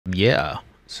Yeah.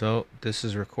 So this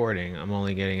is recording. I'm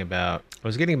only getting about, I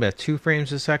was getting about 2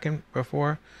 frames a second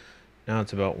before. Now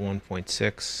it's about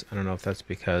 1.6. I don't know if that's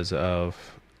because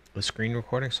of the screen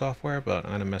recording software, but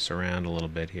I'm going to mess around a little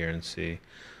bit here and see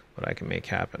what I can make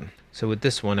happen. So with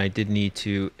this one, I did need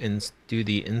to do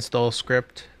the install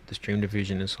script, the Stream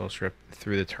Diffusion install script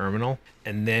through the terminal,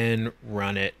 and then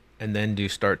run it, and then do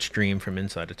start stream from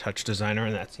inside a TouchDesigner,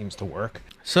 and that seems to work.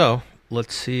 So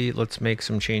let's make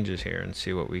some changes here and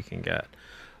see what we can get.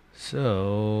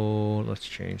 So let's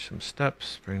change some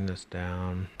steps, bring this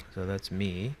down. So that's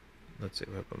me. Let's see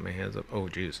if I put my hands up. Oh,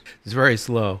 geez. It's very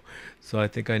slow. So I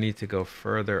think I need to go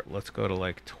further. Let's go to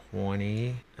like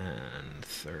 20 and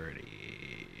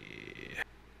 30.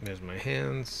 There's my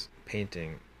hands.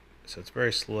 Painting. So it's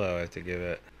very slow. I have to give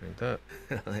it like that.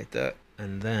 Like that.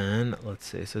 And then, let's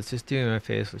see. So it's just doing my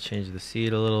face. Let's change the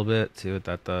seed a little bit. See what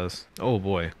that does. Oh,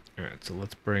 boy. All right. So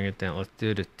let's bring it down. Let's do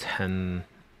it to 10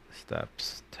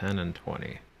 steps. 10 and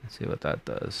 20. Let's see what that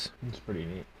does. It's pretty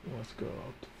neat. Let's go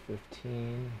up to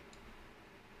 15.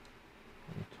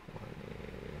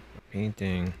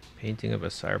 20. Painting of a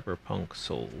cyberpunk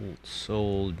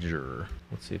soldier.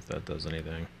 Let's see if that does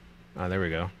anything. Ah, there we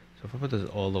go. So if I put this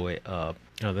all the way up,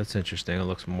 oh, that's interesting. It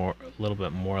looks a little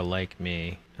bit more like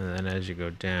me. And then as you go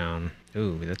down,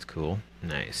 ooh, that's cool.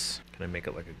 Nice. Can I make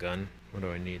it like a gun? What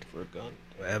do I need for a gun?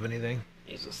 Do I have anything?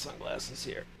 Use the sunglasses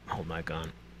here. Hold my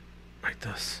gun like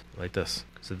this, because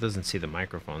it doesn't see the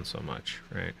microphone so much,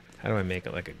 right? How do I make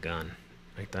it like a gun?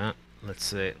 Like that? Let's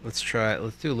see. Let's try.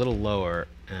 Let's do a little lower,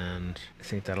 and I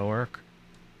think that'll work.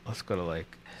 Let's go to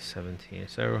like 17.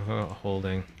 So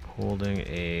holding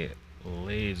a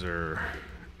laser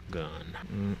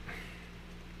gun.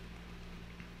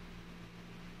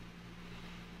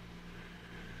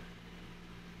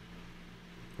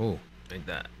 Ooh, like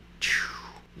that.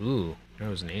 Ooh, that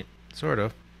was neat. Sort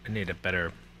of. I need a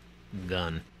better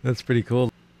gun. That's pretty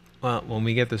cool. Well, when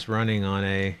we get this running on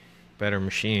a better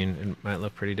machine, it might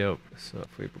look pretty dope. So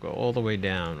if we go all the way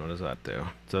down, what does that do?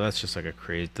 So that's just like a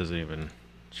crazy, doesn't even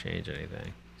change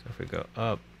anything. So if we go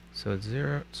up, so it's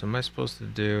 0. So am I supposed to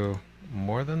do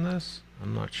more than this?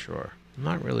 I'm not sure. I'm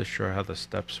not really sure how the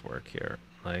steps work here.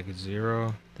 Like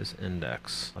 0, this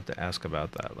index. I'll have to ask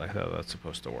about that, like how that's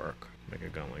supposed to work. Make a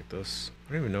gun like this.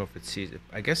 I don't even know if it sees it.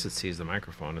 I guess it sees the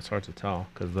microphone. It's hard to tell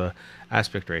because the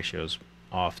aspect ratio is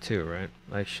off too, right?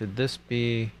 Like, should this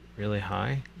be really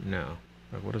high? No.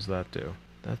 Like, what does that do?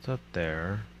 That's up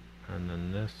there, and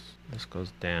then this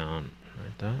goes down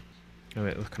like that. Oh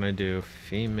wait, can I do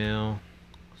female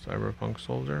cyberpunk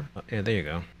soldier? Yeah, there you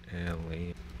go.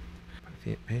 Alien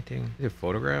painting. Is it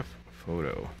photograph?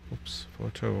 Photo. Oops.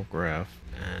 Photograph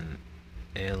and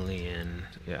alien.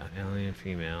 Yeah, alien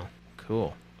female.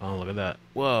 Cool. Oh, look at that.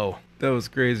 Whoa, that was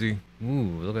crazy.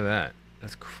 Ooh, look at that.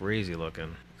 That's crazy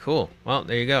looking. Cool. Well,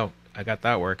 there you go. I got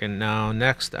that working. Now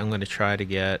next I'm going to try to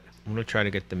get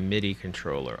the MIDI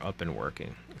controller up and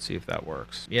working. Let's see if that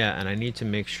works. Yeah, and I need to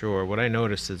make sure. What I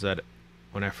noticed is that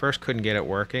when I first couldn't get it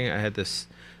working, I had this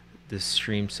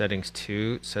stream settings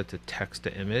 2 set to text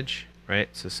to image, right?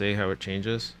 So see how it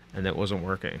changes? And that wasn't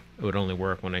working. It would only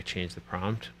work when I changed the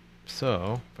prompt.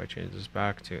 So if I change this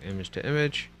back to image,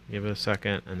 give it a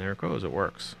second, and there it goes, it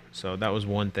works. So that was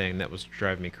one thing that was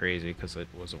driving me crazy because it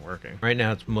wasn't working. Right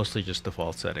now it's mostly just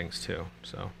default settings too.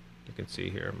 So you can see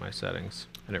here my settings.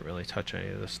 I didn't really touch any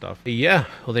of this stuff. But yeah,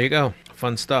 well there you go.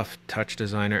 Fun stuff.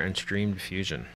 TouchDesigner and Stream Diffusion.